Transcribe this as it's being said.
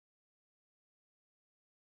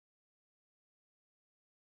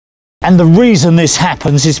And the reason this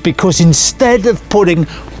happens is because instead of putting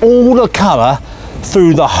all the colour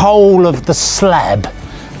through the whole of the slab,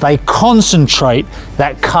 they concentrate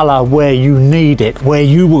that colour where you need it, where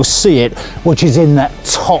you will see it, which is in that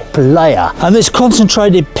top layer. And this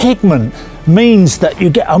concentrated pigment means that you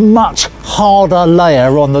get a much harder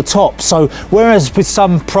layer on the top. So whereas with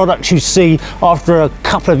some products you see after a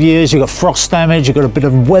couple of years you've got frost damage, you've got a bit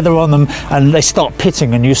of weather on them and they start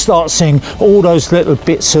pitting and you start seeing all those little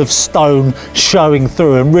bits of stone showing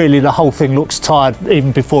through, and really the whole thing looks tired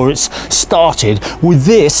even before it's started. With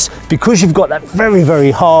this, because you've got that very, very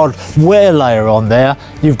hard wear layer on there,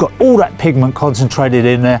 you've got all that pigment concentrated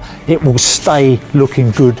in there, it will stay looking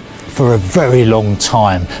good for a very long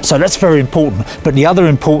time. So that's very important. But the other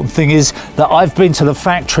important thing is that I've been to the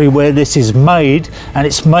factory where this is made, and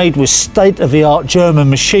it's made with state-of-the-art German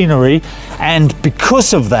machinery, and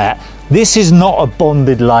because of that, this is not a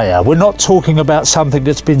bonded layer. We're not talking about something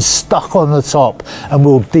that's been stuck on the top and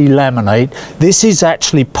will delaminate. This is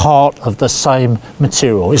actually part of the same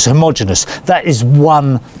material. It's homogeneous. That is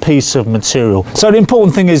one piece of material. So the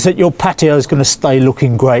important thing is that your patio is going to stay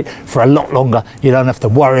looking great for a lot longer. You don't have to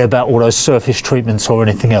worry about all those surface treatments or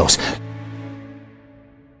anything else.